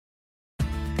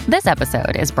This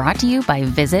episode is brought to you by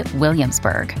Visit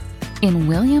Williamsburg. In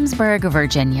Williamsburg,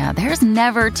 Virginia, there's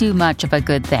never too much of a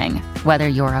good thing. Whether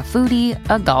you're a foodie,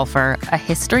 a golfer, a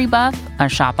history buff, a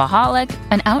shopaholic,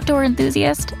 an outdoor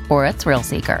enthusiast, or a thrill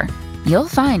seeker, you'll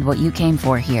find what you came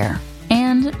for here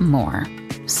and more.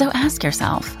 So ask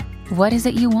yourself, what is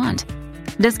it you want?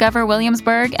 Discover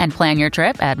Williamsburg and plan your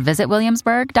trip at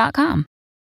visitwilliamsburg.com.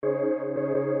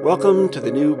 Welcome to the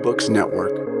New Books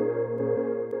Network.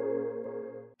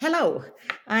 Hello,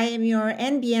 I am your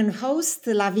NBN host,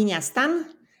 Lavinia Stan,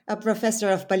 a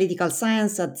professor of political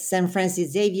science at St.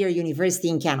 Francis Xavier University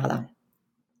in Canada.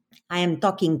 I am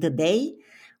talking today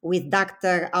with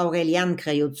Dr. Aurelian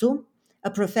Crăiuțu, a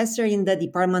professor in the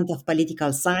Department of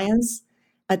Political Science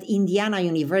at Indiana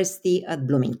University at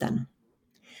Bloomington.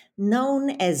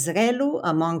 Known as Relu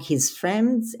among his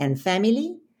friends and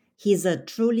family, he is a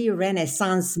truly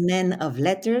Renaissance man of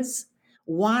letters,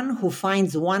 one who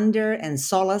finds wonder and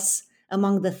solace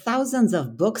among the thousands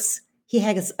of books he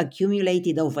has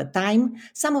accumulated over time,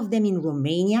 some of them in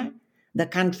Romania, the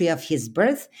country of his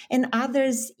birth, and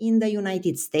others in the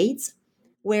United States,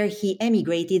 where he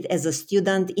emigrated as a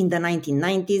student in the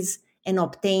 1990s and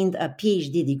obtained a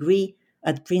PhD degree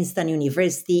at Princeton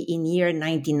University in year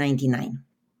 1999.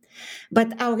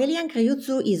 But Aurelian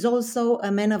Crăiuțu is also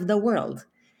a man of the world,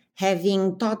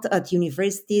 having taught at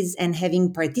universities and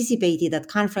having participated at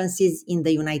conferences in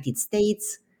the United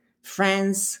States,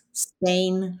 France,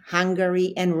 Spain,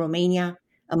 Hungary, and Romania,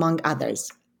 among others.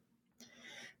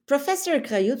 Professor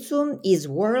Crăiuțu is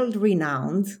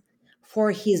world-renowned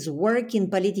for his work in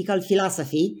political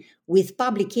philosophy, with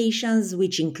publications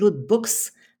which include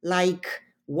books like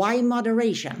Why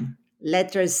Moderation?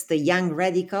 Letters to Young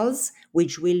Radicals,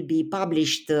 which will be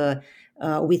published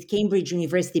with Cambridge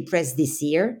University Press this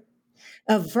year,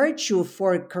 A Virtue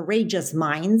for Courageous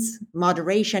Minds,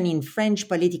 Moderation in French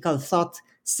Political Thought,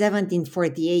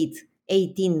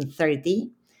 1748-1830,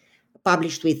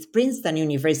 published with Princeton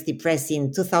University Press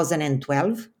in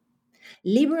 2012,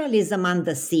 Liberalism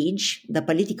Under Siege, The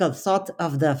Political Thought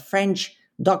of the French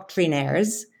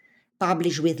Doctrinaires,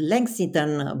 published with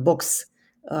Lexington Books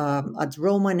at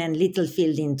Rowman and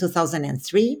Littlefield in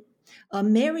 2003,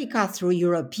 America Through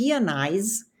European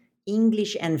Eyes,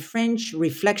 English and French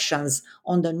Reflections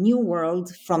on the New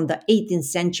World from the 18th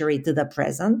Century to the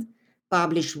Present,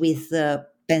 published with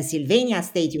Pennsylvania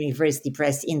State University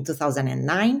Press in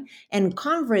 2009, and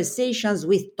Conversations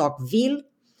with Tocqueville,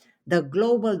 The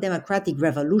Global Democratic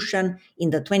Revolution in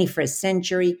the 21st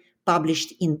Century,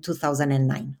 published in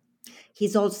 2009.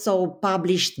 He's also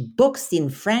published books in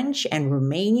French and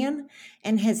Romanian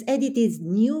and has edited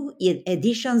new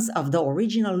editions of the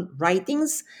original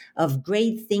writings of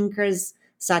great thinkers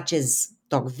such as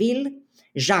Tocqueville,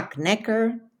 Jacques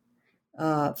Necker,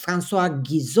 François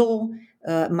Guizot,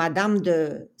 Madame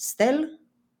de Staël,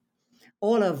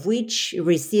 all of which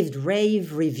received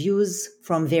rave reviews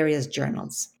from various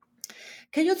journals.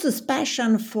 Crăiuțu's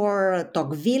passion for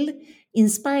Tocqueville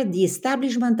inspired the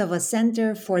establishment of a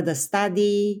center for the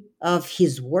study of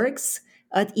his works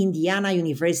at Indiana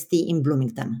University in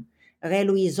Bloomington.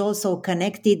 Relu is also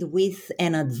connected with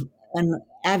an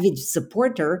avid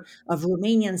supporter of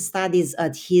Romanian studies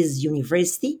at his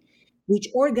university, which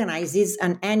organizes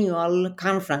an annual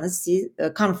conference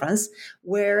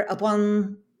where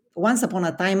once upon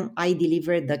a time I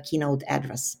delivered the keynote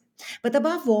address. But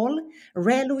above all,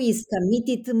 Relu is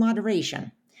committed to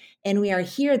moderation. And we are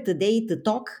here today to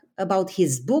talk about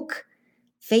his book,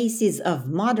 Faces of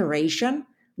Moderation,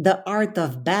 The Art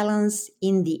of Balance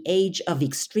in the Age of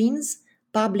Extremes,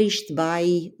 published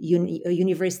by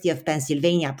University of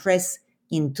Pennsylvania Press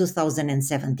in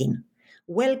 2017.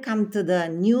 Welcome to the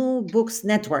New Books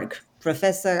Network,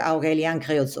 Professor Aurelian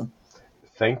Crăiuțu.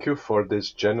 Thank you for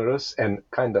this generous and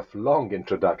kind of long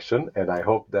introduction, and I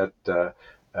hope that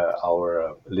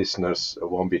our listeners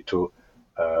won't be too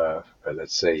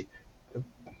let's say,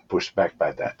 pushed back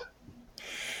by that.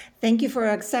 Thank you for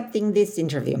accepting this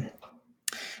interview.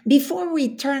 Before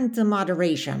we turn to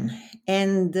moderation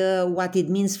and what it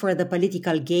means for the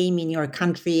political game in your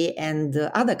country and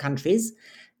other countries,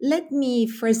 let me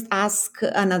first ask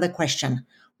another question.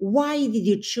 Why did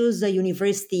you choose a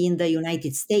university in the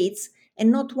United States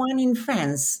and not one in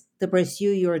France to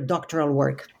pursue your doctoral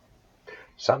work?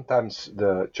 Sometimes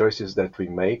the choices that we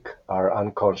make are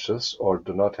unconscious or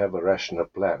do not have a rational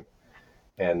plan.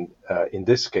 And in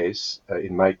this case,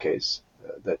 in my case,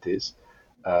 that is,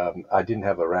 I didn't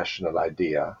have a rational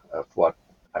idea of what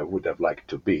I would have liked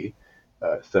to be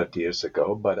 30 years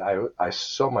ago. But I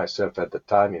saw myself at the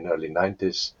time in early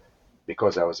 90s,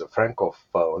 because I was a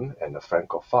Francophone and a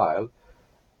Francophile,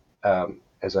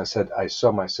 as I said, I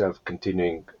saw myself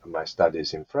continuing my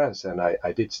studies in France, and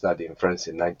I did study in France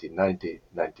in 1990,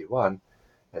 91,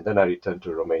 and then I returned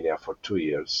to Romania for 2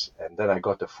 years, and then I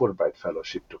got a Fulbright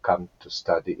fellowship to come to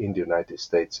study in the United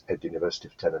States at the University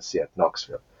of Tennessee at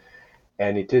Knoxville.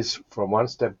 And it is from one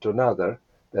step to another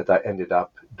that I ended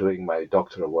up doing my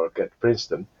doctoral work at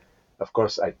Princeton. Of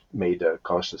course, I made a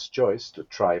conscious choice to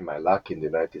try my luck in the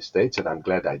United States, and I'm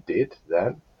glad I did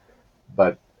then.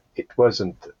 But it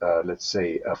wasn't, let's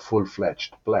say, a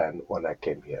full-fledged plan when I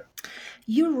came here.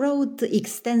 You wrote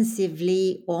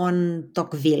extensively on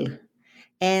Tocqueville,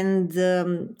 and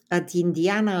at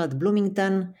Indiana, at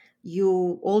Bloomington,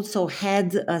 you also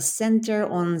had a center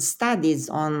on studies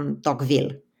on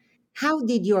Tocqueville. How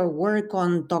did your work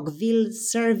on Tocqueville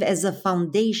serve as a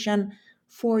foundation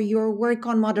for your work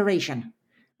on moderation?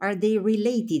 Are they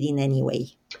related in any way?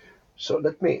 So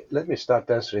let me start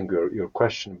answering your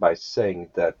question by saying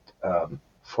that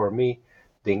for me,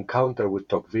 the encounter with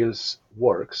Tocqueville's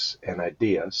works and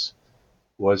ideas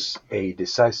was a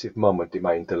decisive moment in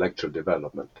my intellectual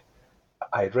development.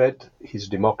 I read his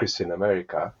Democracy in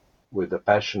America with the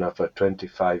passion of a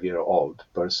 25-year-old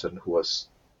person who was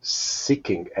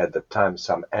seeking at the time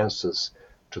some answers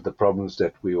to the problems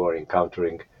that we were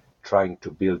encountering trying to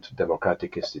build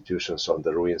democratic institutions on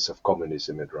the ruins of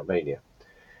communism in Romania.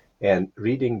 And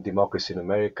reading Democracy in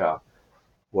America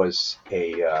was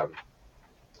a,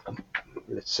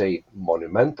 let's say,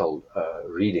 monumental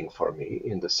reading for me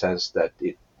in the sense that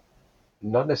it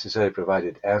not necessarily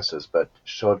provided answers, but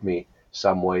showed me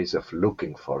some ways of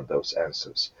looking for those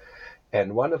answers.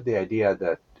 And one of the ideas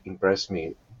that impressed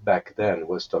me back then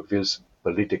was Tocqueville's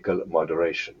political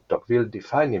moderation. Tocqueville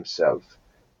defined himself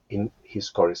in his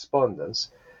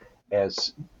correspondence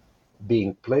as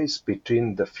being placed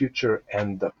between the future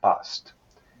and the past.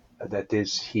 That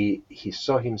is, he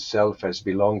saw himself as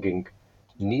belonging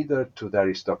neither to the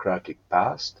aristocratic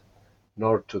past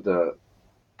nor to the,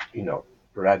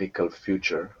 radical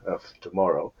future of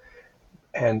tomorrow.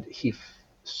 And he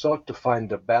sought to find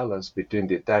a balance between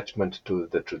the attachment to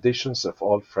the traditions of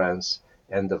old France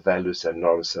and the values and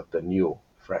norms of the new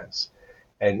France.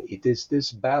 And it is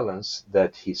this balance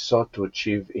that he sought to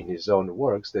achieve in his own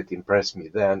works that impressed me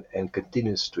then and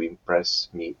continues to impress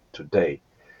me today.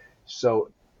 So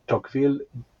Tocqueville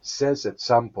says at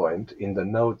some point in the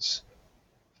notes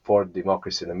for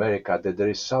Democracy in America that there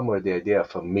is somewhere the idea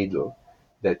of a middle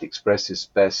that expresses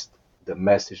best the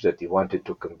message that he wanted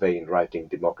to convey in writing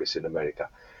Democracy in America.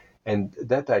 And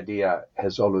that idea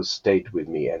has always stayed with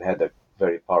me and had a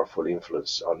very powerful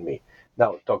influence on me.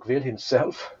 Now, Tocqueville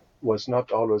himself was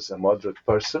not always a moderate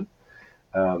person.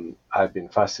 I've been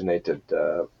fascinated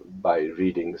by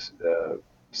reading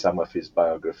some of his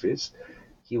biographies.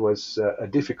 He was a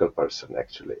difficult person,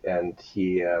 actually, and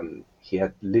he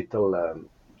had little,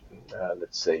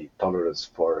 let's say, tolerance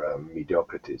for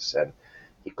mediocrities, and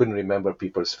he couldn't remember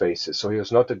people's faces. So he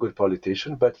was not a good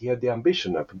politician, but he had the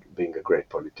ambition of being a great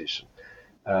politician.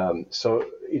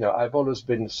 I've always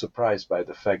been surprised by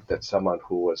the fact that someone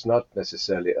who was not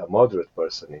necessarily a moderate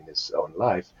person in his own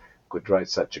life could write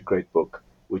such a great book,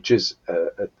 which is,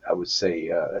 I would say,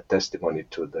 a testimony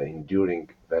to the enduring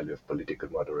value of political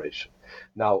moderation.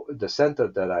 Now, the center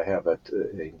that I have at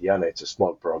Indiana, it's a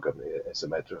small program, as a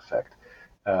matter of fact,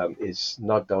 is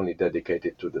not only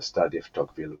dedicated to the study of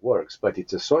Tocqueville works, but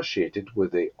it's associated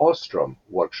with the Ostrom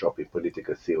workshop in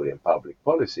political theory and public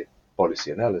policy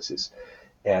analysis.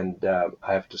 And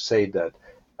I have to say that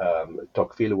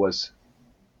Tocqueville was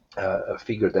a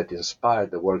figure that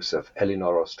inspired the works of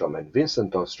Elinor Ostrom and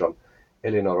Vincent Ostrom.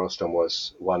 Elinor Ostrom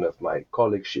was one of my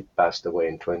colleagues. She passed away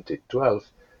in 2012,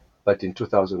 but in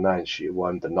 2009 she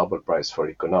won the Nobel Prize for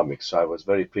Economics. So I was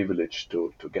very privileged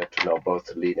to get to know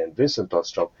both Lynn and Vincent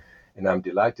Ostrom, and I'm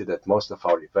delighted that most of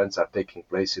our events are taking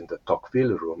place in the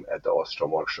Tocqueville room at the Ostrom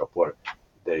workshop, where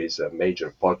there is a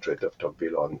major portrait of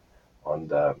Tocqueville on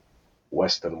the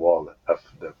western wall of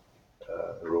the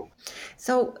room.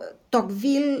 So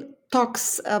Tocqueville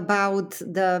talks about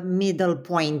the middle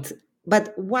point,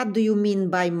 but what do you mean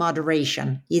by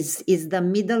moderation? Is the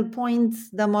middle point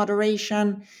the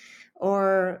moderation,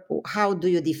 or how do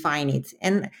you define it?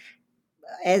 And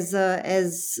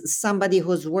as somebody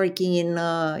who's working in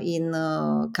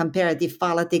comparative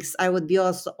politics, I would be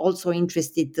also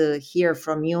interested to hear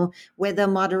from you whether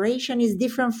moderation is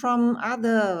different from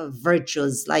other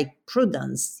virtues like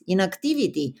prudence,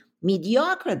 inactivity,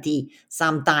 mediocrity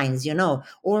sometimes,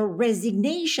 or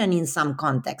resignation in some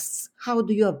contexts. How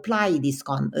do you apply this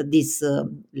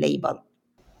label?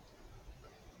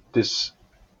 This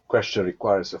question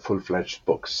requires a full-fledged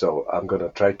book, so I'm going to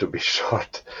try to be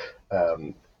short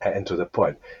and to the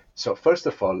point. So first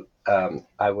of all,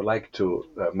 I would like to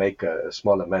make a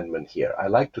small amendment here. I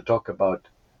like to talk about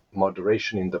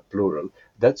moderation in the plural.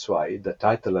 That's why the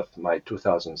title of my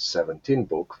 2017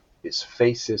 book is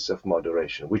Faces of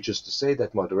Moderation, which is to say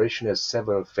that moderation has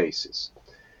several faces.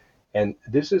 And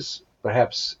this is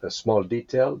perhaps a small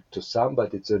detail to some,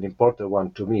 but it's an important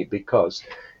one to me because,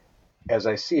 as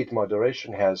I see it,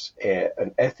 moderation has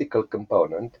an ethical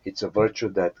component. It's a virtue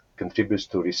that contributes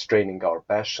to restraining our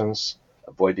passions,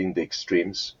 avoiding the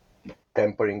extremes,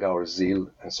 tempering our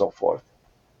zeal, and so forth.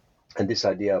 And this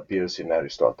idea appears in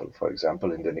Aristotle, for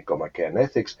example, in the Nicomachean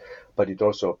Ethics, but it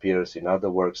also appears in other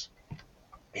works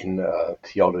in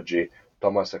theology.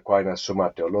 Thomas Aquinas'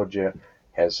 Summa Theologiae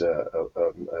has a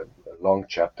long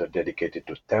chapter dedicated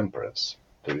to temperance.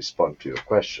 To respond to your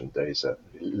question, there is a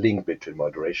link between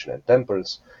moderation and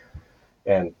temperance,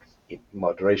 and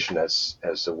moderation as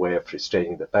a way of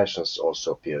restraining the passions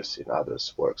also appears in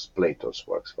others' works, Plato's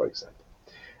works, for example.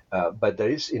 But there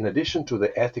is, in addition to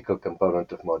the ethical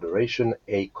component of moderation,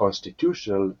 a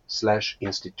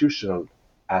constitutional/institutional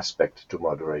aspect to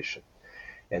moderation.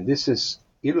 And this is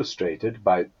illustrated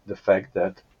by the fact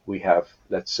that we have,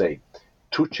 let's say,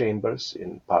 two chambers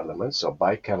in parliament, so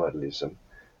bicameralism.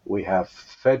 We have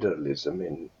federalism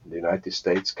in the United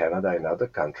States, Canada, and other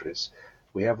countries.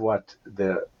 We have what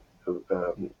the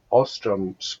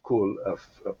Ostrom School of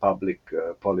Public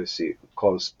Policy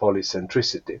calls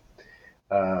polycentricity.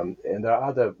 And there are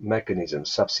other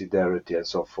mechanisms, subsidiarity and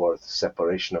so forth,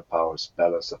 separation of powers,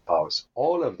 balance of powers.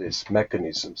 All of these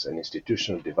mechanisms and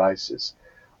institutional devices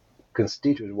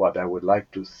constitute what I would like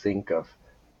to think of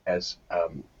as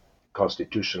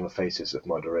constitutional phases of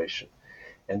moderation.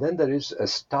 And then there is a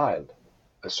style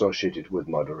associated with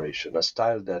moderation, a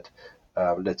style that,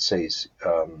 let's say, is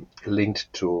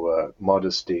linked to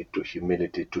modesty, to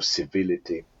humility, to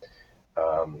civility.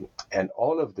 And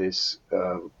all of this,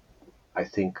 I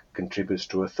think, contributes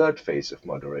to a third phase of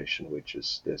moderation, which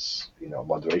is this,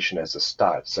 moderation as a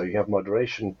style. So you have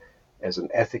moderation as an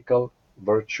ethical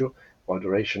virtue,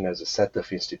 moderation as a set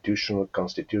of institutional,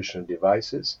 constitutional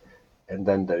devices, and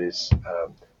then there is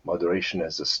moderation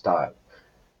as a style.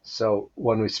 So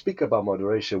when we speak about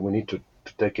moderation, we need to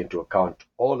take into account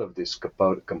all of these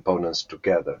components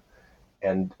together.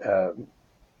 And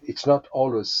it's not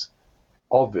always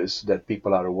obvious that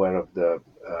people are aware of the,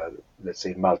 let's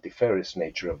say, multifarious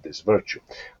nature of this virtue.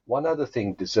 One other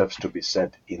thing deserves to be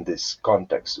said in this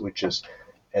context, which is,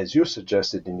 as you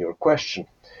suggested in your question,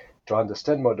 to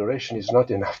understand moderation is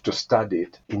not enough to study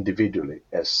it individually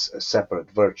as a separate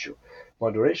virtue.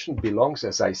 Moderation belongs,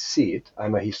 as I see it,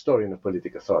 I'm a historian of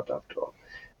political thought after all,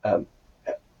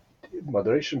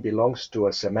 moderation belongs to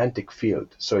a semantic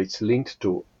field, so it's linked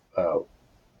to,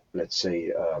 let's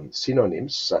say,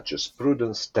 synonyms such as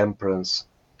prudence, temperance,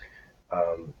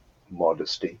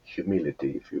 modesty,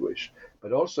 humility, if you wish.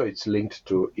 But also it's linked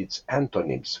to its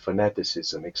antonyms,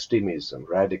 fanaticism, extremism,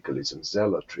 radicalism,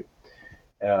 zealotry,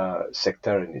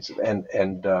 sectarianism,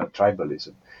 and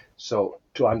tribalism. So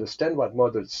to understand what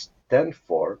moderates stand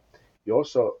for, you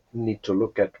also need to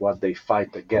look at what they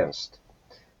fight against.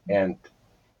 And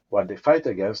what they fight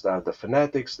against are the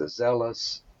fanatics, the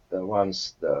zealots, the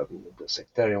ones, the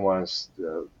sectarian ones,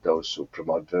 those who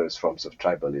promote various forms of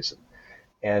tribalism.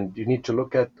 And you need to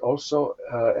look at also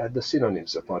at the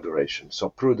synonyms of moderation. So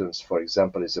prudence, for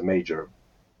example, is a major,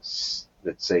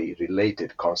 let's say,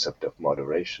 related concept of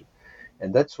moderation.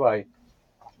 And that's why,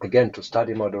 again, to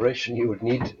study moderation, you would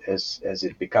need, as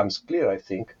it becomes clear, I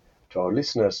think, to our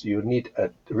listeners, you need a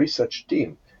research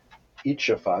team. Each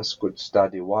of us could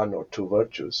study one or two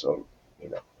virtues or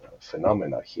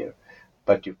phenomena here,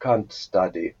 but you can't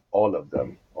study all of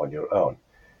them on your own.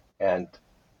 And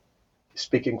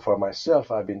speaking for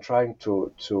myself, I've been trying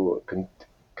to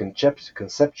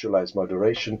conceptualize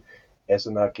moderation as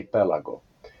an archipelago.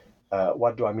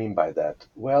 What do I mean by that?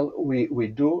 Well, we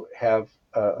do have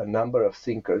a number of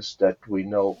thinkers that we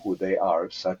know who they are,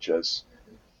 such as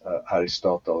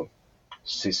Aristotle,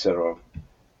 Cicero,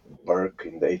 Burke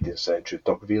in the 18th century,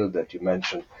 Tocqueville that you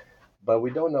mentioned, but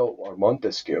we don't know, or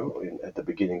Montesquieu at the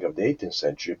beginning of the 18th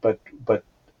century, but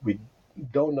we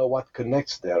don't know what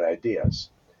connects their ideas.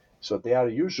 So they are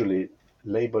usually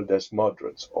labeled as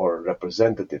moderates or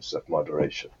representatives of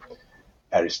moderation.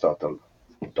 Aristotle,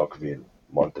 Tocqueville,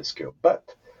 Montesquieu.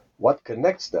 But what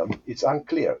connects them, it's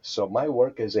unclear. So my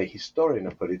work as a historian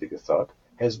of political thought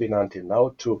has been until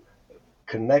now to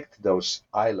connect those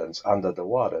islands under the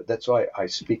water. That's why I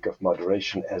speak of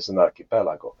moderation as an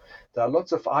archipelago. There are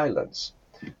lots of islands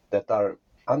that are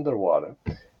underwater,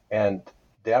 and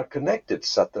they are connected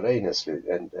subterraneously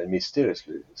and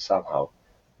mysteriously somehow,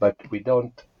 but we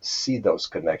don't see those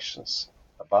connections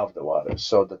above the water.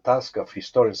 So the task of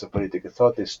historians of political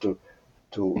thought is to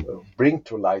bring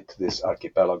to light this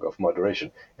archipelago of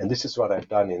moderation, and this is what I've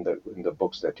done in the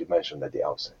books that you mentioned at the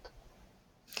outset.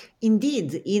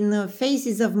 Indeed, in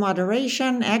Faces of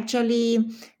Moderation, actually,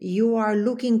 you are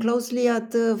looking closely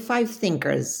at five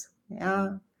thinkers.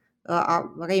 Yeah?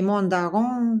 Raymond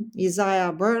Aron,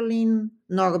 Isaiah Berlin,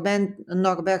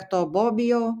 Norberto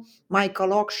Bobbio, Michael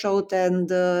Oakeshott, and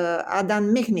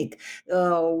Adam Michnik.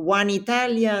 One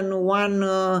Italian, one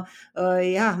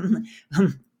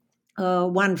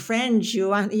one French,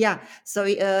 So,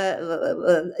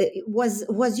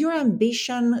 was your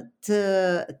ambition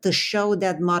to show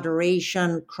that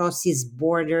moderation crosses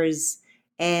borders,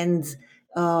 and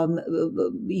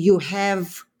you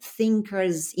have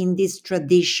thinkers in this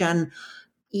tradition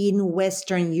in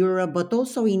Western Europe, but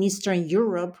also in Eastern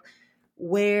Europe,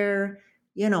 where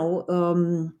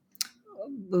the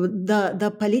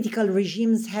political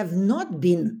regimes have not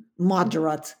been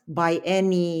moderate by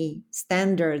any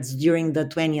standards during the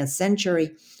 20th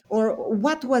century? Or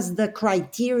what was the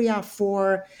criteria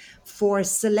for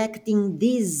selecting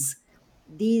these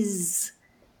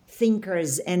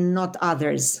thinkers and not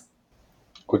others?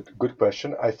 Good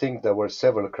question. I think there were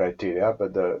several criteria,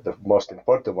 but the most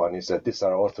important one is that these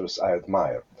are authors I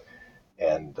admire,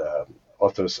 and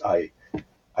authors I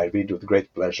read with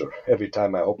great pleasure. Every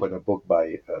time I open a book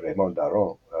by Raymond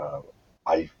Aron,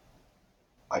 I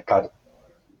can't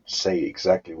say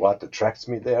exactly what attracts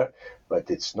me there, but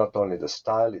it's not only the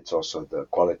style, it's also the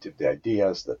quality of the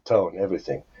ideas, the tone,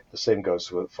 everything. The same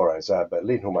goes for Isaiah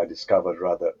Berlin, whom I discovered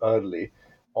rather early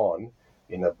on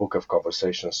in a book of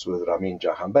conversations with Ramin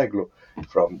Jahanbegloo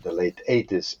from the late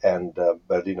 80s, and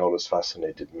Berlin always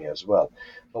fascinated me as well.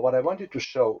 But what I wanted to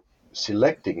show,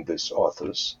 selecting these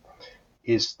authors,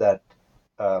 is that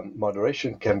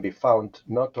moderation can be found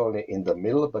not only in the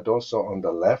middle, but also on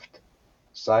the left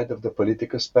side of the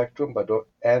political spectrum,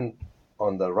 and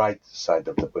on the right side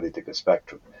of the political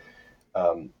spectrum.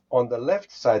 On the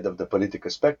left side of the political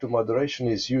spectrum, moderation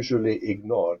is usually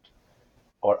ignored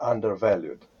or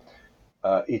undervalued.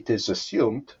 It is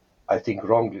assumed, I think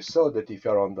wrongly so, that if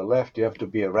you're on the left, you have to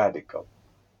be a radical.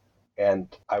 And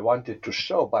I wanted to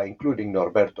show, by including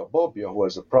Norberto Bobbio, who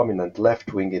was a prominent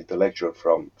left-wing intellectual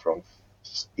from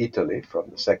Italy from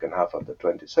the second half of the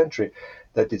 20th century,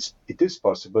 that it is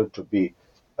possible to be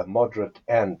a moderate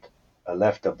and a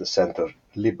left-of-the-center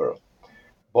liberal.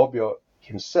 Bobbio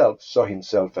himself saw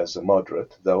himself as a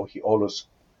moderate, though he always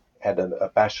had a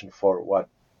passion for what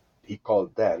he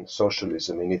called then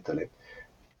socialism in Italy.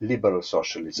 Liberal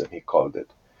socialism, he called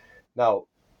it. Now,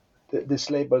 these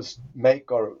labels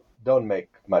make or don't make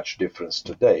much difference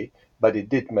today, but it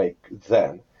did make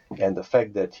then. And the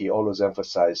fact that he always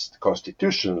emphasized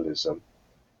constitutionalism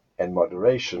and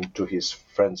moderation to his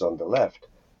friends on the left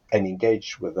and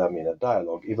engaged with them in a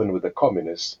dialogue, even with the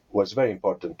communists, was very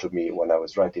important to me when I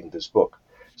was writing this book.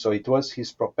 So it was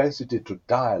his propensity to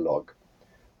dialogue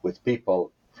with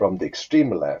people from the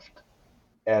extreme left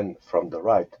and from the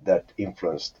right that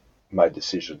influenced my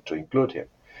decision to include him.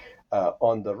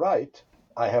 On the right,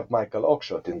 I have Michael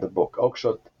Oakeshott in the book.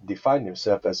 Oakeshott defined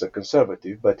himself as a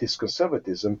conservative, but his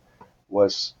conservatism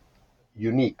was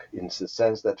unique in the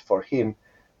sense that for him,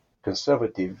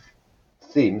 conservative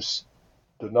themes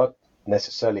do not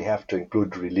necessarily have to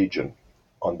include religion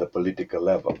on the political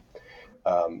level.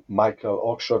 Michael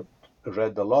Oakeshott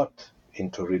read a lot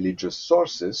into religious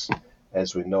sources,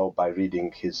 as we know by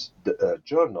reading his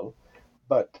journal,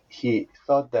 but he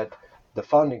thought that the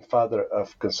founding father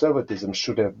of conservatism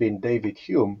should have been David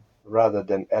Hume rather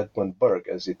than Edmund Burke,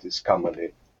 as it is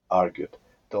commonly argued,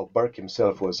 though Burke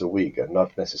himself was a Whig and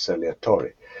not necessarily a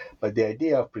Tory. But the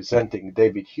idea of presenting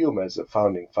David Hume as a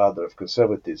founding father of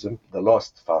conservatism, the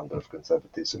lost founder of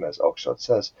conservatism, as Oakeshott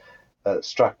says,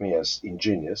 struck me as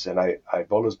ingenious, and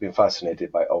I've always been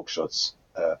fascinated by Oakeshott's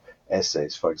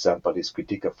essays. For example, his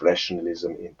critique of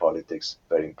rationalism in politics,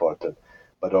 very important,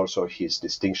 but also his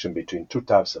distinction between two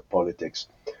types of politics: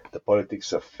 the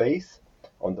politics of faith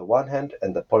on the one hand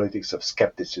and the politics of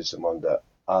skepticism on the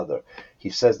other. He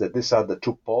says that these are the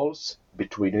two poles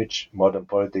between which modern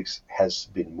politics has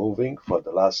been moving for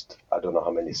the last, I don't know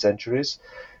how many centuries,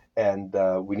 and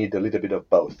we need a little bit of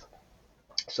both.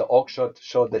 So Oakeshott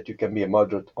showed that you can be a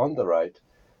moderate on the right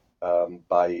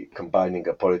by combining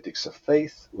a politics of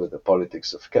faith with a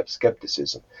politics of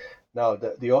skepticism. Now,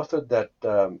 the authors that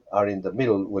are in the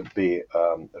middle would be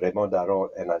Raymond Aron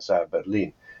and Isaiah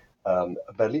Berlin.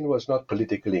 Berlin was not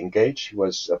politically engaged. He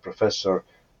was a professor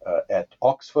at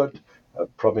Oxford, a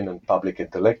prominent public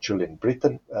intellectual in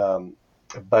Britain,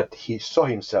 but he saw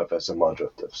himself as a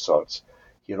moderate of sorts.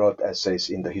 He wrote essays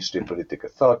in the History of Political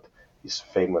Thought, is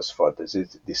famous for this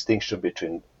distinction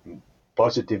between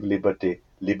positive liberty,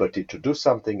 liberty to do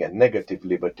something, and negative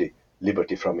liberty,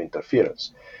 liberty from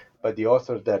interference. But the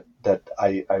author that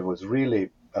I was really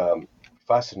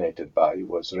fascinated by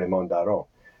was Raymond Aron.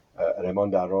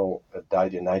 Raymond Aron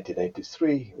died in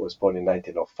 1983, he was born in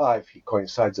 1905. He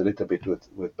coincides a little bit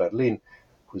with Berlin,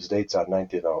 whose dates are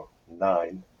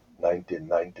 1909,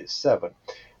 1997.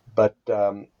 But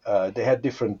they had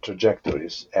different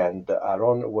trajectories, and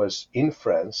Aron was in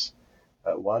France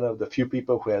one of the few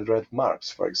people who had read Marx,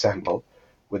 for example,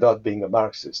 without being a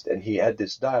Marxist. And he had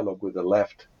this dialogue with the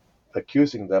left,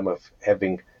 accusing them of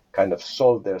having kind of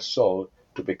sold their soul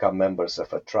to become members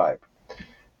of a tribe.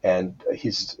 And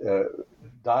his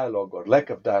dialogue or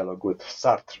lack of dialogue with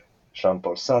Sartre,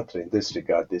 Jean-Paul Sartre, in this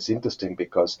regard is interesting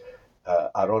because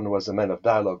Aron was a man of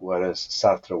dialogue, whereas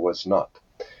Sartre was not.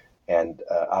 And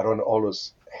Aron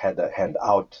always had a hand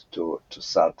out to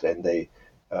Sartre, and they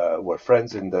were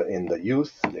friends in the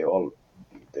youth.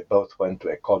 They both went to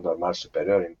École Normale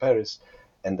Supérieure in Paris,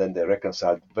 and then they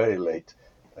reconciled very late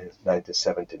in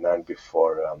 1979,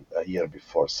 a year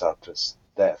before Sartre's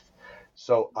death.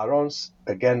 So Aron's,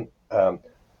 again,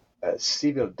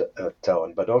 civil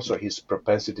tone, but also his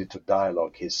propensity to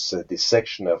dialogue, his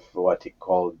dissection of what he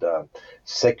called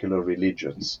secular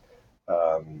religions,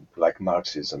 like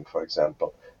Marxism, for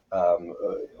example,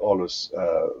 always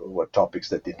were topics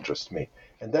that interest me.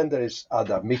 And then there is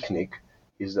Adam Michnik.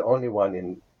 He's the only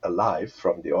one alive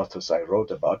from the authors I wrote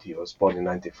about. He was born in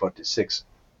 1946.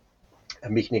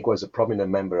 And Michnik was a prominent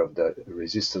member of the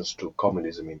resistance to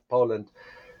communism in Poland.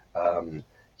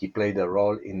 He played a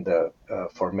role in the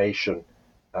formation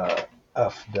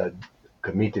of the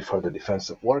Committee for the Defense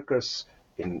of Workers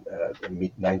in the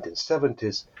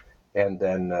mid-1970s. And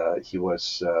then he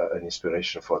was an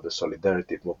inspiration for the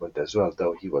Solidarity movement as well,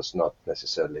 though he was not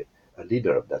necessarily a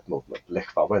leader of that movement. Lech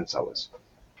Wałęsa was.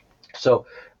 So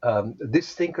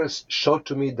these thinkers showed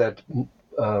to me that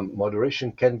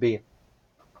moderation can be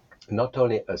not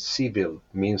only a civil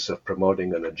means of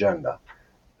promoting an agenda,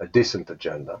 a decent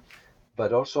agenda,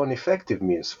 but also an effective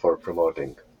means for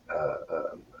promoting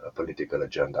a political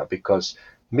agenda. Because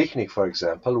Michnik, for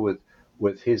example,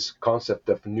 with his concept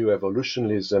of new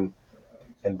evolutionism,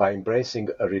 and by embracing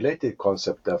a related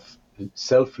concept of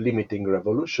self-limiting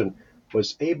revolution,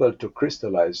 was able to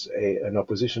crystallize an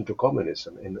opposition to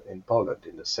communism in Poland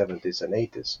in the 70s and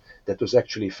 80s that was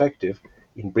actually effective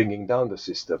in bringing down the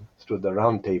system through the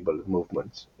roundtable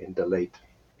movements in the late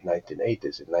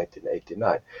 1980s, in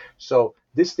 1989. So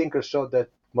this thinker showed that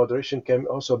moderation can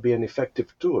also be an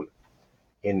effective tool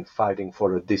in fighting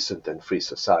for a decent and free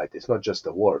society. It's not just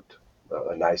a word,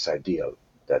 a nice ideal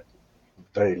that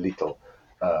very little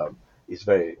is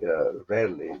very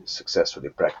rarely successfully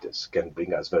practiced, can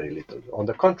bring us very little. On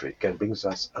the contrary, can bring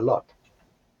us a lot.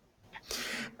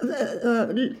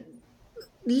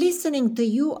 Listening to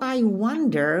you, I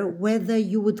wonder whether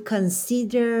you would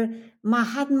consider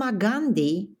Mahatma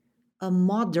Gandhi a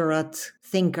moderate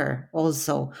thinker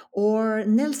also, or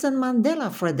Nelson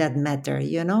Mandela for that matter,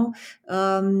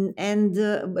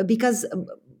 because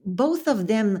both of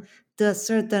them, to a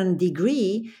certain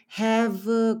degree, have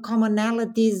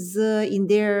commonalities in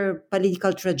their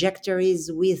political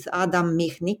trajectories with Adam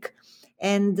Michnik.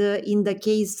 And in the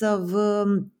case of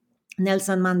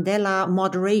Nelson Mandela,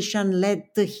 moderation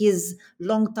led to his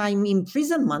long-time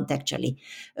imprisonment, actually.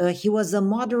 He was a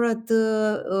moderate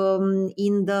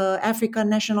in the African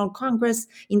National Congress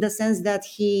in the sense that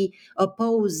he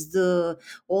opposed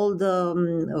all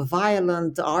the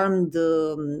violent armed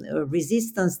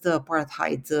resistance to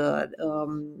apartheid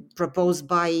proposed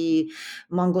by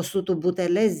Mangosuthu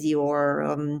Buthelezi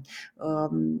or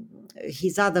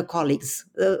his other colleagues.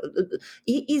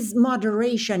 Is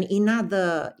moderation, in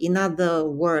other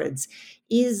words,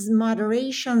 is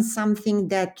moderation something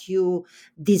that you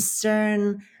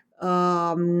discern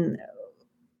in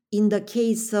the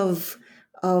case of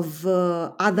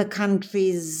other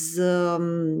countries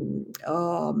in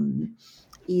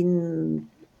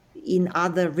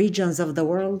other regions of the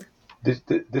world?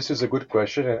 This is a good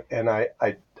question, and I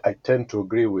tend to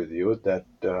agree with you that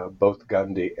both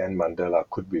Gandhi and Mandela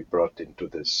could be brought into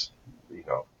this,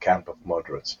 camp of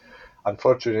moderates.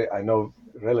 Unfortunately, I know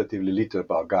relatively little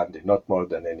about Gandhi, not more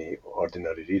than any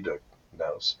ordinary reader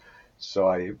knows. So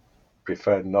I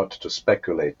prefer not to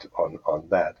speculate on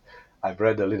that. I've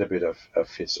read a little bit of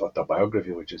his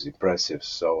autobiography, which is impressive.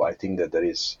 So I think that there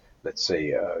is, let's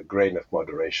say, a grain of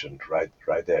moderation right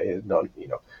there.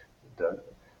 The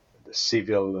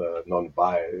civil,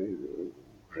 non-violent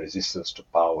resistance to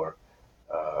power,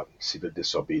 civil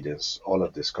disobedience, all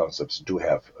of these concepts do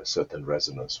have a certain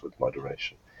resonance with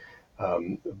moderation.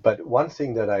 But one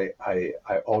thing that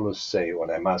I always say when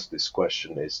I'm asked this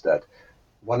question is that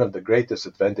one of the greatest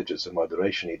advantages of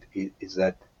moderation is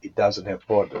that it doesn't have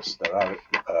borders. There are,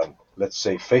 let's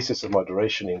say, phases of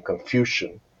moderation in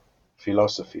Confucian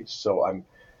philosophy. So I'm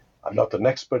not an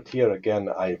expert here. Again,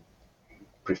 I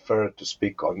prefer to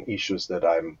speak on issues that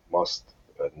I'm most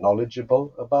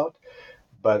knowledgeable about.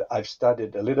 But I've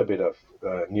studied a little bit of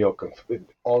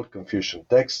old Confucian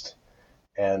text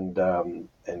and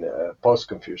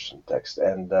post-Confucian text,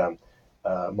 and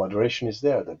moderation is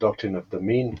there. The doctrine of the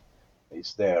mean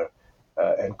is there,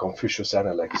 and Confucius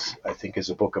Analects, I think, is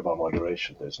a book about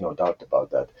moderation. There's no doubt about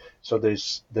that. So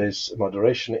there's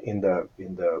moderation in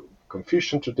the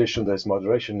Confucian tradition. There's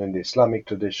moderation in the Islamic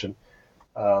tradition.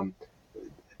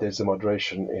 There's a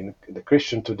moderation in the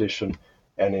Christian tradition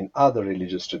and in other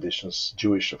religious traditions,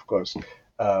 Jewish, of course.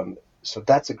 So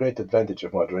that's a great advantage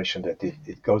of moderation, that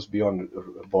it goes beyond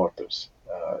borders.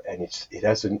 And it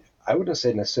has I wouldn't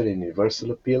say necessarily an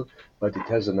universal appeal, but it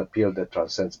has an appeal that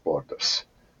transcends borders.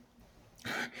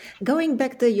 Going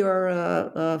back to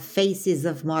your Faces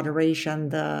of Moderation,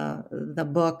 the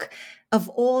book, of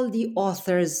all the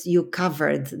authors you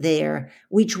covered there,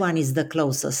 which one is the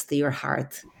closest to your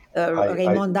heart?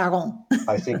 Raymond Aron.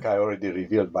 I think I already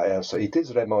revealed my answer. It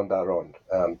is Raymond Aron,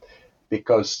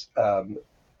 because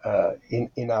in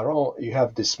Aron you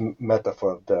have this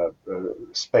metaphor of the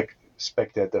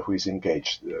spectator who is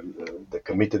engaged, the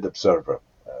committed observer,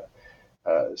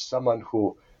 someone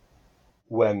who,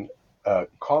 when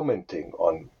commenting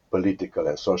on political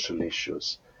and social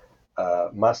issues,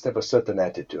 must have a certain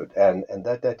attitude, and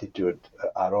that attitude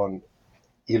Aron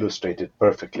illustrated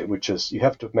perfectly, which is you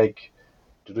have to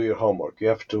do your homework. You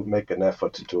have to make an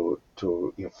effort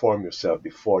to inform yourself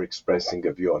before expressing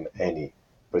a view on any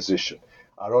position.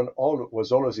 Aron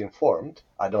was always informed.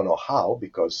 I don't know how,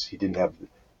 because he didn't have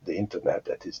the internet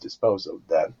at his disposal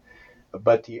then,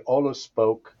 but he always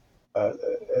spoke, as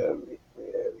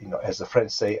the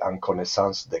French say, en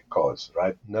connaissance de cause,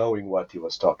 right? Knowing what he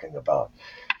was talking about.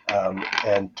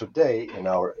 And today, in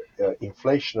our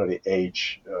inflationary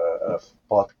age of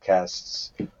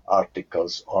podcasts,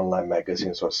 articles, online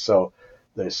magazines or so,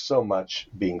 there's so much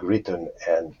being written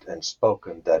and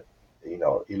spoken that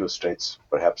illustrates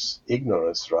perhaps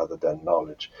ignorance rather than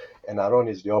knowledge. And Aron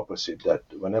is the opposite, that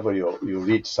whenever you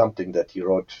read something that he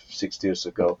wrote 60 years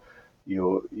ago,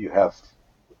 you have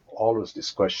always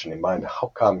this question in mind: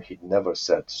 how come he never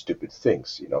said stupid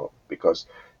things? Because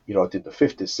he wrote in the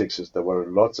 50s, 60s, there were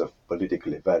lots of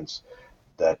political events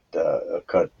that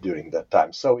occurred during that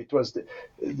time. So it was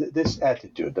this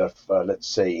attitude of, let's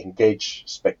say, engaged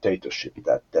spectatorship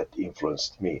that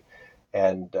influenced me,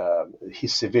 and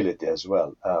his civility as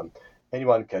well.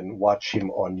 Anyone can watch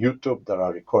him on YouTube. There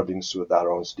are recordings with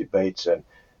Aron's debates, and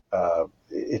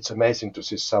it's amazing to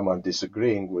see someone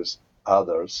disagreeing with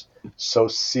others so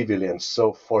civilly and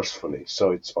so forcefully.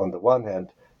 So it's, on the one hand,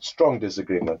 strong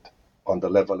disagreement on the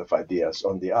level of ideas.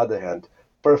 On the other hand,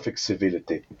 perfect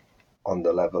civility on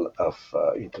the level of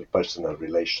interpersonal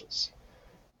relations.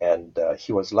 And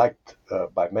he was liked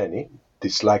by many,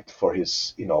 disliked for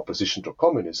his opposition to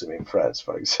communism in France,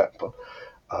 for example,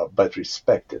 but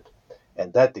respected.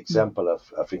 And that example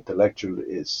of intellectual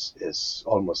is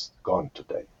almost gone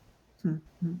today.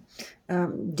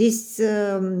 This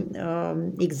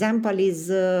example is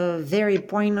very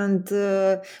poignant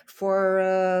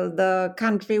for the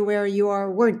country where you are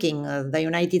working, the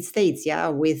United States,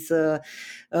 with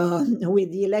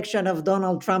the election of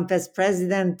Donald Trump as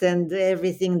president and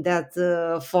everything that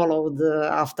followed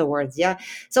afterwards.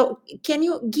 So can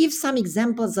you give some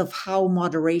examples of how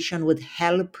moderation would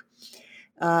help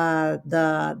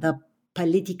the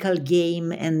political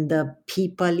game and the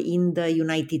people in the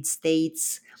United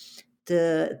States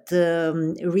to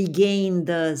regain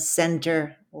the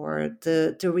center, or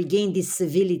to regain this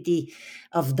civility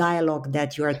of dialogue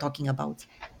that you are talking about?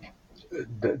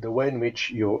 The way in which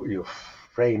you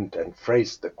framed and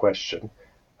phrased the question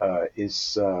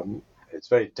is it's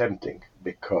very tempting,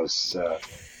 because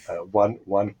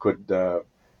one could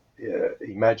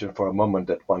imagine for a moment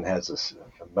that one has a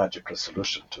magical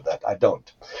solution to that. I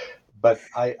don't. But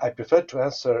I prefer to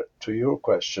answer to your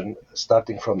question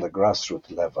starting from the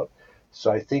grassroots level. So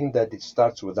I think that it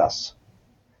starts with us.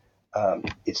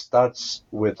 It starts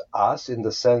with us in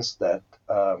the sense that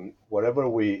wherever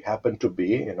we happen to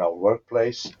be, in our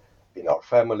workplace, in our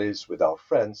families, with our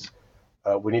friends,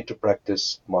 we need to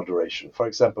practice moderation. For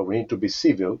example, we need to be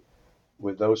civil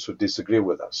with those who disagree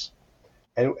with us.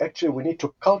 And actually, we need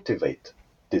to cultivate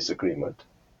disagreement,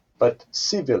 but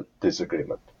civil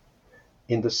disagreement,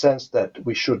 in the sense that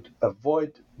we should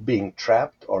avoid being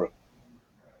trapped or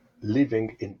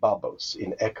living in bubbles,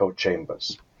 in echo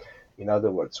chambers. In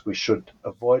other words, we should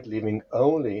avoid living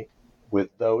only with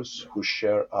those who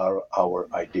share our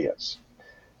ideas.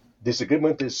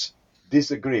 Disagreement is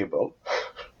disagreeable,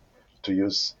 to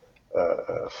use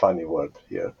a funny word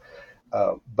here,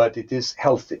 but it is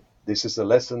healthy. This is a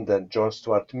lesson that John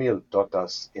Stuart Mill taught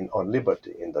us on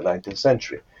liberty in the 19th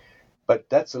century. But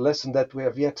that's a lesson that we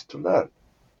have yet to learn.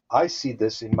 I see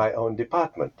this in my own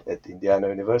department at Indiana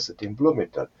University in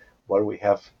Bloomington, where we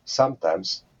have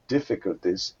sometimes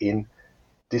difficulties in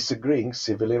disagreeing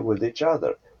civilly with each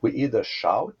other. We either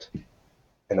shout,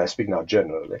 and I speak now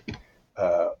generally,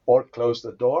 or close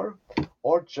the door,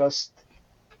 or just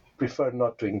prefer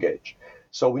not to engage.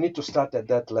 So we need to start at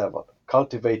that level,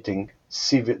 cultivating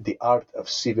the art of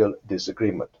civil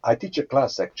disagreement. I teach a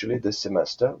class actually this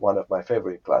semester, one of my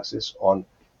favorite classes, on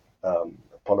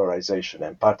polarization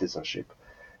and partisanship.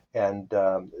 And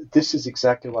this is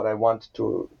exactly what I want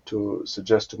to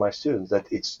suggest to my students,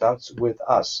 that it starts with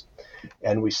us.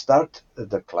 And we start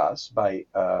the class by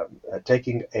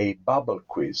taking a bubble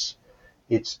quiz.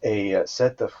 It's a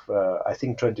set of, I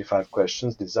think, 25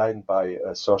 questions designed by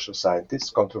a social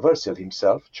scientist, controversial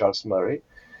himself, Charles Murray.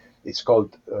 It's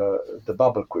called the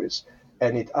Bubble Quiz.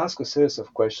 And it asks a series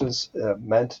of questions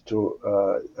meant to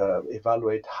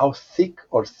evaluate how thick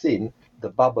or thin the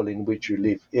bubble in which you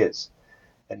live is.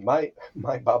 And my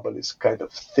bubble is kind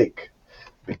of thick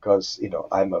because,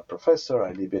 I'm a professor,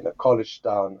 I live in a college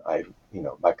town,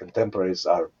 my contemporaries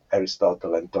are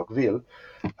Aristotle and Tocqueville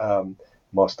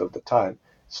most of the time.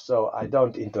 So I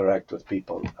don't interact with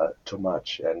people too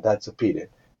much, and that's a pity.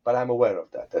 But I'm aware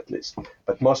of that, at least.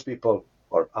 But most people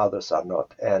or others are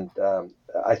not. And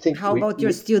I think... How about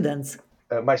your students?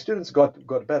 My students got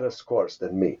better scores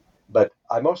than me. But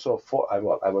I'm also... I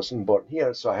wasn't born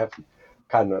here, so I have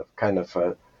kind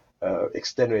of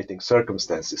extenuating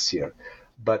circumstances here.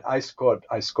 But I scored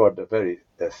a very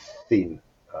thin,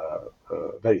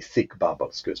 very thick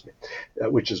bubble,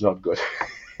 which is not good.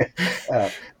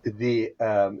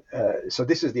 So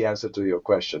this is the answer to your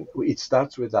question. It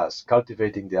starts with us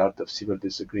cultivating the art of civil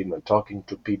disagreement, talking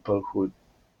to people who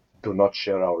do not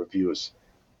share our views,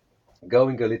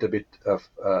 going a little bit of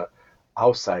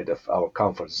outside of our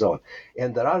comfort zone.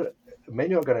 And there are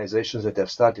many organizations that have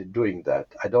started doing that.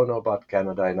 I don't know about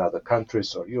Canada and other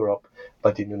countries or Europe,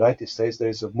 but in the United States there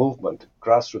is a movement,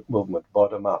 grassroots movement,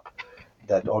 bottom up,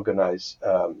 that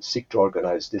seek to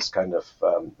organize this kind of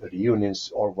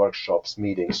reunions or workshops,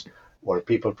 meetings, where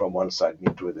people from one side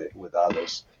meet with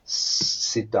others,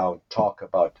 sit down, talk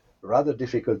about rather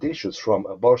difficult issues, from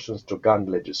abortions to gun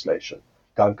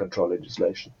control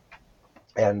legislation,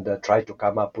 and try to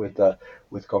come up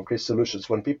with concrete solutions.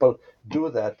 When people do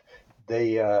that,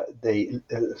 they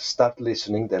start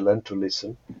listening, they learn to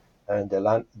listen, and they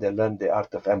learn the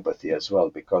art of empathy as well,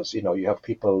 because you have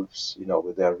people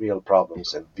with their real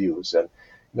problems and views, and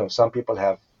some people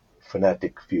have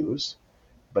fanatic views,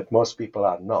 but most people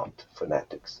are not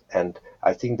fanatics. And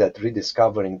I think that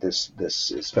rediscovering this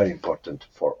is very important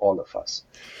for all of us.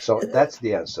 So that's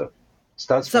the answer.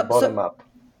 Starts from bottom up.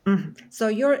 So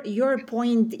your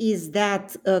point is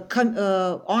that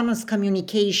honest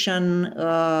communication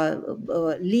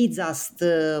leads us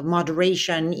to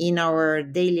moderation in our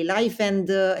daily life and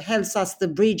helps us to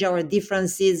bridge our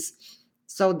differences,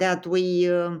 so that we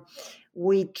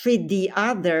treat the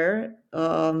other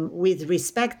with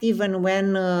respect, even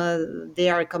when they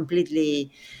are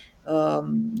completely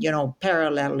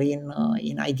parallel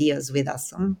in ideas with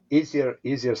us.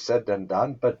 Easier said than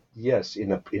done, but yes,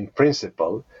 in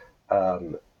principle,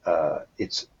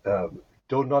 it's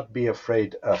do not be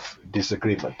afraid of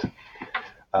disagreement.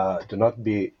 Do not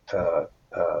be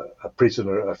a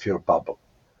prisoner of your bubble.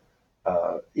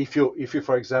 If you,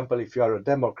 for example, if you are a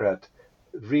Democrat,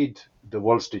 read the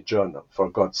Wall Street Journal, for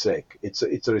God's sake. It's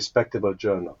a respectable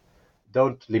journal.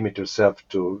 Don't limit yourself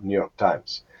to New York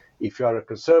Times. If you are a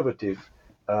conservative,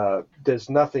 there's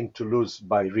nothing to lose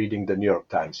by reading the New York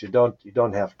Times. You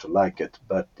don't have to like it,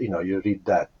 but you read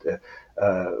that.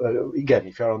 Again,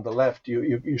 if you're on the left,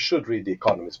 you should read The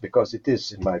Economist, because it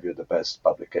is, in my view, the best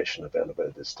publication available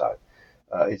at this time.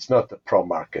 It's not a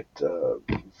pro-market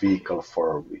vehicle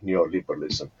for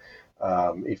neoliberalism.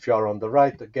 If you are on the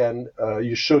right, again,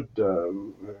 you should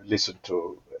listen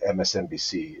to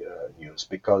MSNBC news,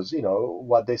 because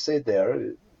what they say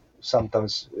there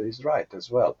sometimes is right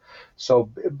as well. So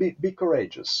be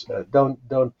courageous. Don't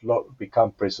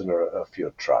become prisoner of your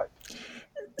tribe.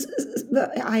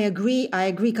 I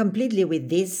agree completely with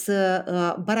this.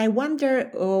 But I wonder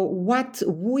what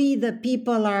we, the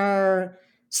people, are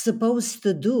supposed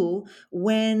to do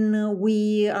when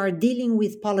we are dealing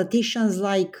with politicians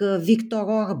like Viktor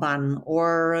Orban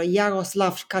or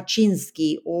Yaroslav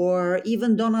Kaczynski or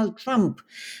even Donald Trump,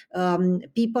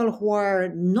 people who are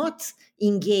not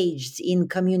engaged in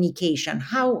communication?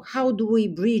 How do we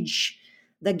bridge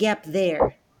the gap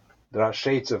there? There are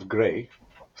shades of gray,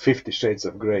 50 shades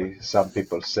of gray, some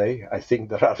people say. I think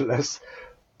there are less,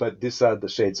 but these are the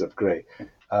shades of gray.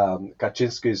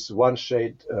 Kaczynski is one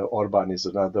shade, Orban is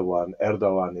another one,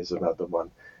 Erdogan is another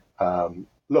one.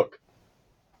 Look,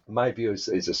 my view is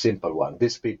a simple one.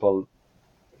 These people,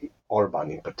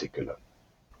 Orban in particular,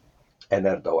 and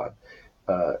Erdogan,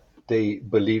 they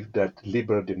believe that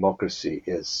liberal democracy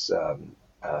is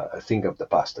a thing of the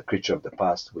past, a creature of the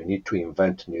past. We need to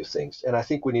invent new things, and I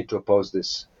think we need to oppose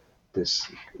this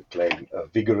claim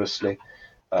vigorously.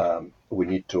 We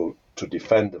need to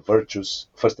defend the virtues.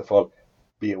 First of all,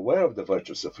 be aware of the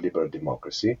virtues of liberal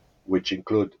democracy, which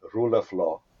include rule of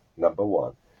law, number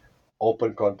one,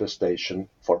 open contestation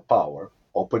for power,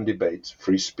 open debates,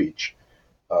 free speech,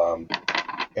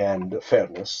 and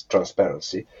fairness,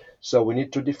 transparency. So we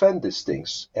need to defend these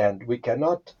things, and we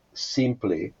cannot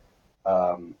simply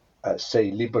say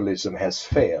liberalism has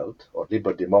failed or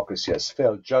liberal democracy has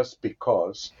failed just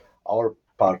because our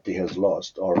party has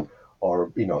lost, or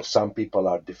some people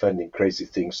are defending crazy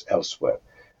things elsewhere.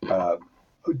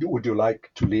 Would you like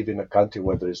to live in a country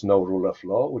where there is no rule of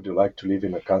law? Would you like to live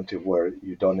in a country where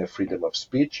you don't have freedom of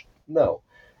speech? No.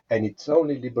 And it's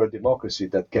only liberal democracy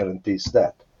that guarantees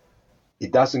that.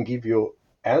 It doesn't give you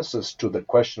answers to the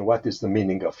question, what is the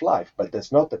meaning of life? But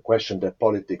that's not the question that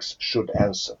politics should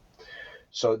answer.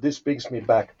 So this brings me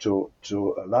back to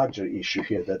a larger issue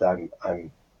here that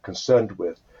I'm concerned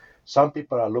with. Some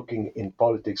people are looking in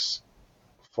politics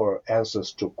for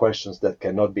answers to questions that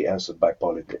cannot be answered by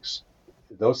politics.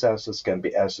 Those answers can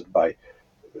be answered by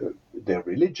their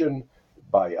religion,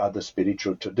 by other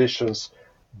spiritual traditions,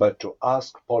 but to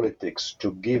ask politics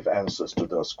to give answers to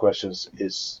those questions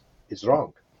is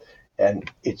wrong,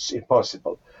 and it's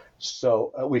impossible.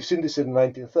 So we've seen this in the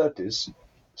 1930s.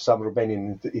 Some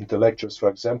Romanian intellectuals, for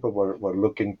example, were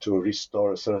looking to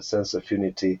restore a certain sense of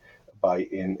unity by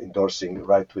endorsing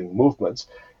right-wing movements,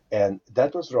 and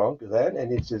that was wrong then,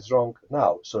 and it is wrong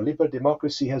now. So liberal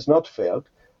democracy has not failed,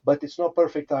 but it's not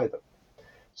perfect either.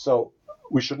 So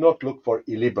we should not look for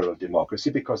illiberal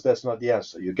democracy, because that's not the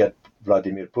answer. You get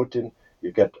Vladimir Putin,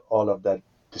 you get all of that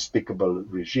despicable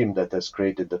regime that has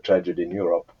created the tragedy in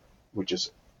Europe, which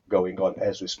is going on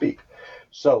as we speak.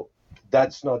 So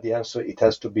that's not the answer. It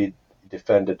has to be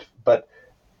defended. But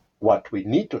what we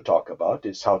need to talk about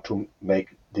is how to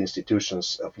make the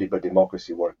institutions of liberal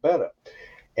democracy work better.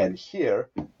 And here,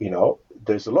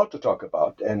 there's a lot to talk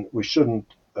about, and we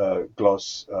shouldn't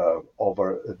gloss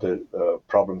over the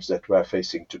problems that we're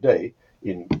facing today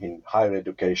in higher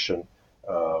education,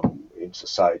 in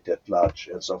society at large,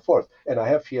 and so forth. And I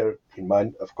have here in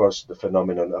mind, of course, the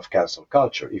phenomenon of cancel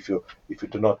culture. If you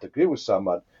do not agree with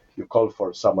someone, you call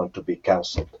for someone to be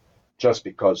cancelled just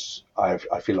because I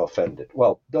feel offended.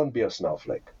 Well, don't be a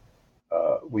snowflake.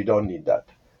 We don't need that.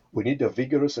 We need a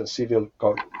vigorous and civil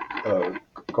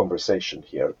conversation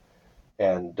here.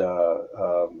 And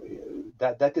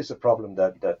that is a problem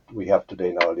that we have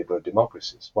today in our liberal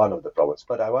democracies, one of the problems.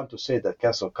 But I want to say that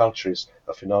cancel culture is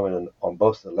a phenomenon on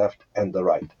both the left and the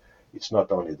right. It's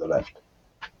not only the left.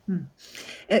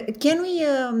 Can we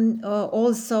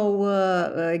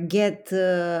also get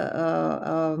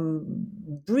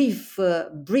brief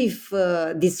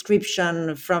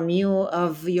description from you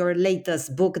of your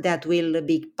latest book that will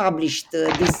be published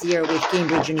this year with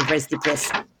Cambridge University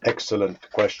Press?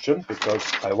 Excellent question, because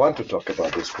I want to talk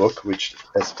about this book, which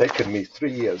has taken me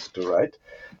 3 years to write.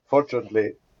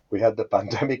 Fortunately, we had the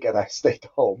pandemic and I stayed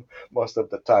home most of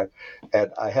the time,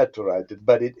 and I had to write it.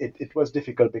 But it was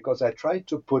difficult because I tried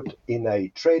to put in a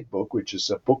trade book, which is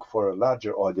a book for a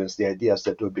larger audience, the ideas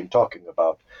that we've been talking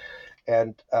about.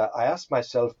 And I asked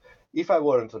myself, if I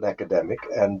weren't an academic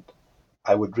and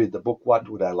I would read the book, what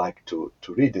would I like to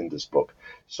read in this book?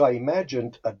 So I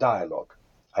imagined a dialogue.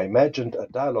 I imagined a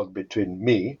dialogue between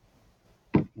me,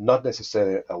 not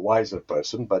necessarily a wiser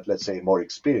person, but let's say a more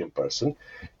experienced person,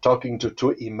 talking to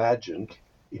two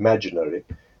imaginary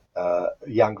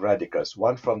young radicals,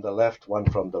 one from the left, one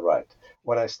from the right.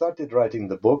 When I started writing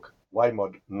the book, Why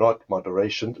Not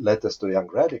Moderation, Letters to Young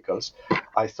Radicals,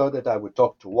 I thought that I would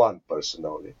talk to one person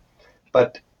only.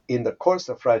 But in the course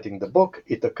of writing the book,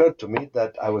 it occurred to me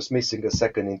that I was missing a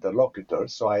second interlocutor,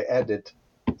 so I added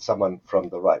someone from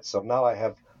the right. So now I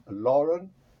have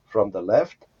Lauren from the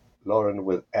left, Lauren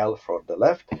with L for the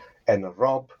left, and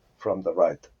Rob from the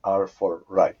right, R for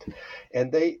right.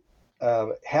 And they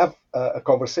have a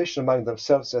conversation among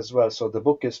themselves as well. So the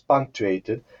book is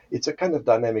punctuated. It's a kind of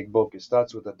dynamic book. It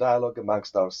starts with a dialogue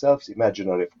amongst ourselves,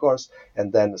 imaginary, of course,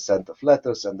 and then a set of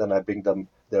letters, and then I bring them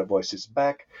their voices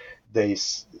back. They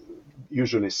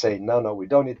usually say, no, we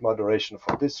don't need moderation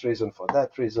for this reason, for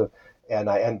that reason, and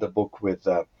I end the book with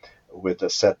a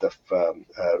set of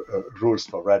rules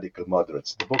for radical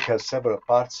moderates. The book has several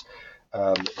parts.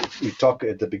 We talk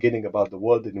at the beginning about the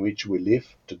world in which we live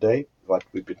today, what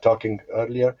we've been talking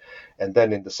earlier. And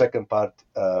then in the second part,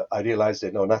 I realize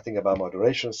they know nothing about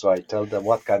moderation. So I tell them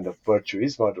what kind of virtue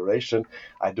is moderation.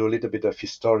 I do a little bit of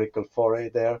historical foray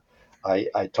there.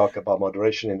 I talk about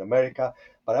moderation in America,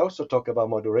 but I also talk about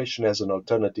moderation as an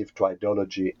alternative to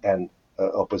ideology and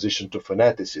opposition to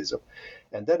fanaticism.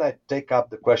 And then I take up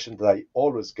the question that I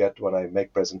always get when I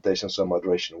make presentations on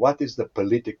moderation. What is the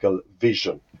political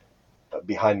vision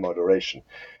behind moderation?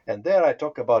 And there I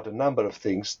talk about a number of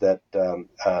things that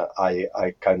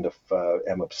I kind of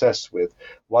am obsessed with.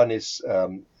 One is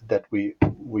that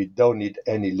we don't need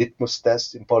any litmus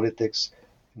tests in politics,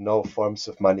 no forms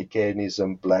of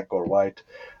Manichaeanism, black or white.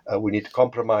 We need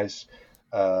compromise.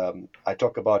 I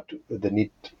talk about the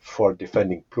need for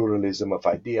defending pluralism of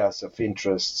ideas, of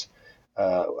interests.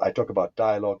 I talk about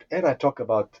dialogue, and I talk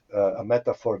about a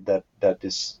metaphor that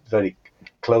is very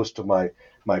close to my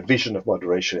vision of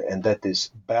moderation, and that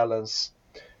is balance.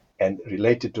 And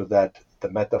related to that, the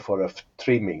metaphor of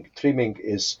trimming. Trimming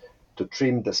is to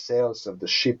trim the sails of the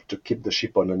ship to keep the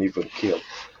ship on an even keel.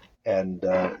 And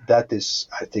that is,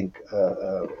 I think,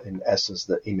 in essence,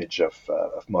 the image of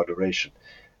moderation.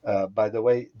 By the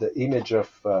way, the image of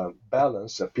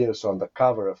balance appears on the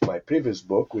cover of my previous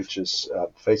book, which is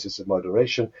Faces of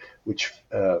Moderation, which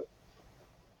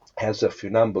has a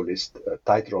funambulist, a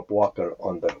tightrope walker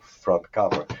on the front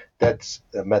cover. That's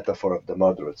a metaphor of the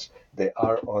moderates. They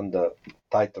are on the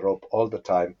tightrope all the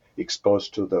time,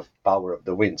 exposed to the power of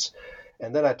the winds.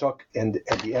 And then I talk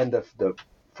at the end of the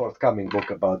forthcoming book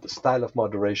about the style of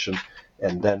moderation,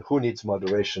 and then who needs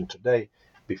moderation today,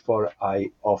 before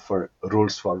I offer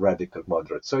rules for radical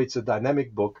moderates. So it's a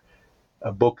dynamic book,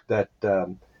 a book that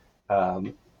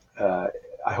I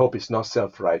hope is not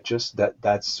self-righteous.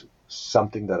 That's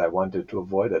something that I wanted to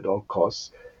avoid at all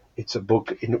costs. It's a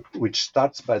book which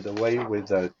starts, by the way,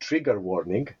 with a trigger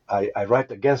warning. I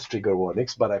write against trigger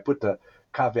warnings, but I put a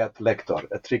caveat lector,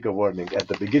 a trigger warning, at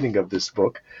the beginning of this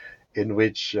book, in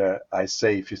which I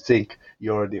say, if you think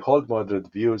you already hold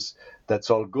moderate views, that's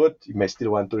all good. You may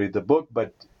still want to read the book,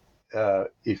 but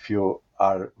if you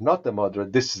are not a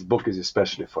moderate, this book is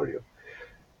especially for you.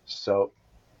 So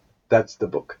that's the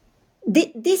book.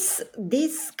 This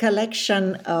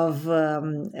collection of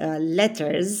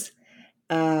letters,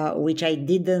 which I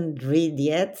didn't read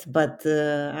yet, but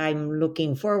I'm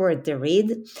looking forward to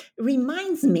read,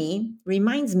 reminds me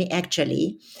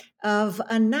actually of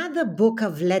another book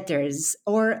of letters,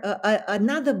 or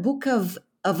another book of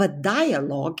a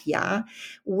dialogue,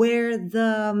 where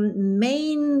the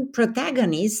main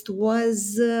protagonist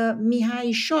was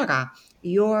Mihai Șora,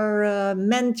 your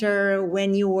mentor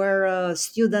when you were a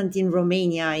student in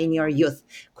Romania in your youth.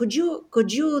 Could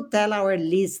you tell our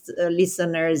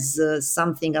listeners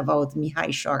something about Mihai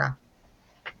Șora?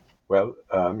 Well,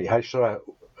 Mihai Șora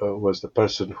was the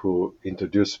person who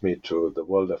introduced me to the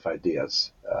world of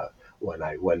ideas when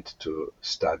I went to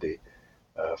study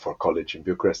for college in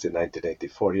Bucharest in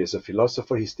 1984. He is a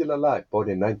philosopher. He's still alive, born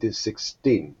in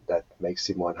 1916. That makes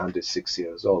him 106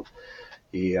 years old.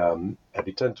 He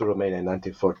returned to Romania in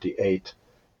 1948,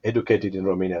 educated in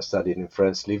Romania, studied in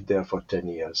France, lived there for 10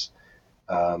 years,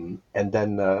 and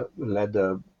then led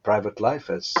a private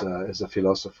life as a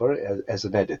philosopher, as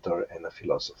an editor and a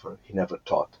philosopher. He never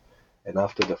taught. And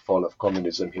after the fall of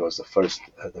communism, he was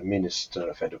the minister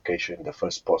of education in the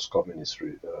first post-communist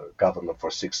government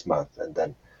for 6 months, and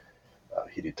then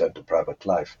he returned to private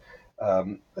life.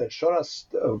 Șora's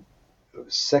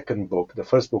second book, the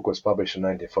first book was published in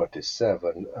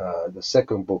 1947. The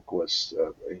second book was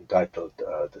entitled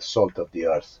The Salt of the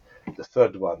Earth. The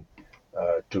third one,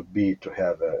 To Be, To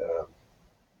Have,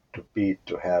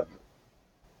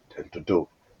 and To Do,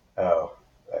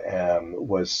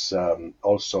 was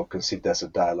also conceived as a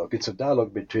dialogue. It's a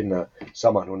dialogue between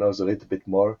someone who knows a little bit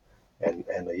more and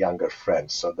a younger friend.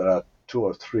 So there are two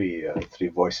or three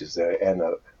voices there, and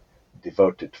a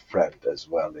devoted friend as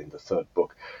well in the third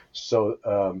book. So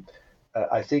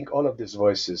I think all of these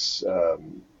voices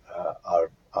are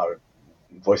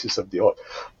voices of the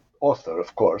author,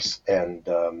 of course, and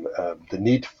the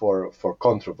need for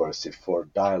controversy, for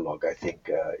dialogue, I think,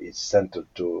 is central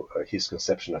to his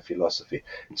conception of philosophy.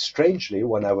 Strangely,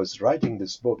 when I was writing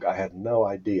this book, I had no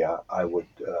idea I would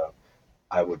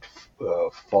I would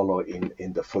follow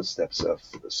in the footsteps of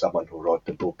someone who wrote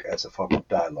the book as a form of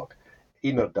dialogue.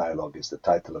 Inner Dialogue is the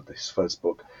title of this first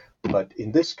book. But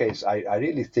in this case, I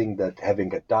really think that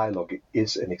having a dialogue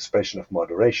is an expression of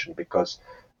moderation, because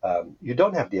you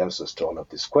don't have the answers to all of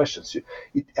these questions.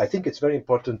 I think it's very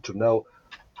important to know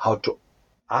how to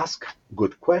ask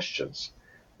good questions.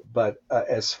 But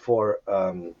as for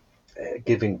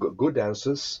giving good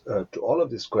answers to all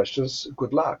of these questions,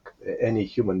 good luck. Any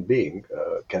human being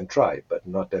can try, but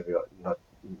not everyone.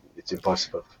 It's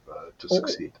impossible to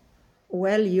succeed.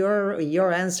 Well,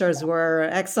 your answers were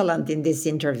excellent in this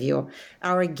interview.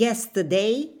 Our guest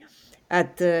today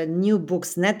at the New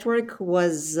Books Network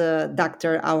was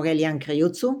Dr. Aurelian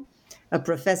Creuțu, a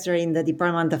professor in the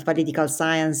Department of Political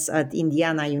Science at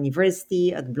Indiana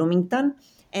University at Bloomington,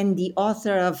 and the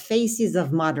author of Faces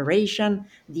of Moderation: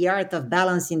 The Art of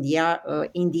Balance in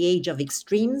the Age of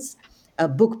Extremes, a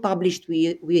book published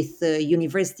with the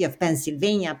University of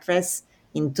Pennsylvania Press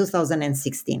in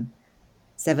 2016.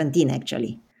 17,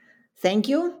 actually. Thank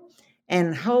you,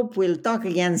 and hope we'll talk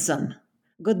again soon.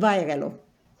 Goodbye, Relu.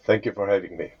 Thank you for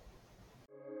having me.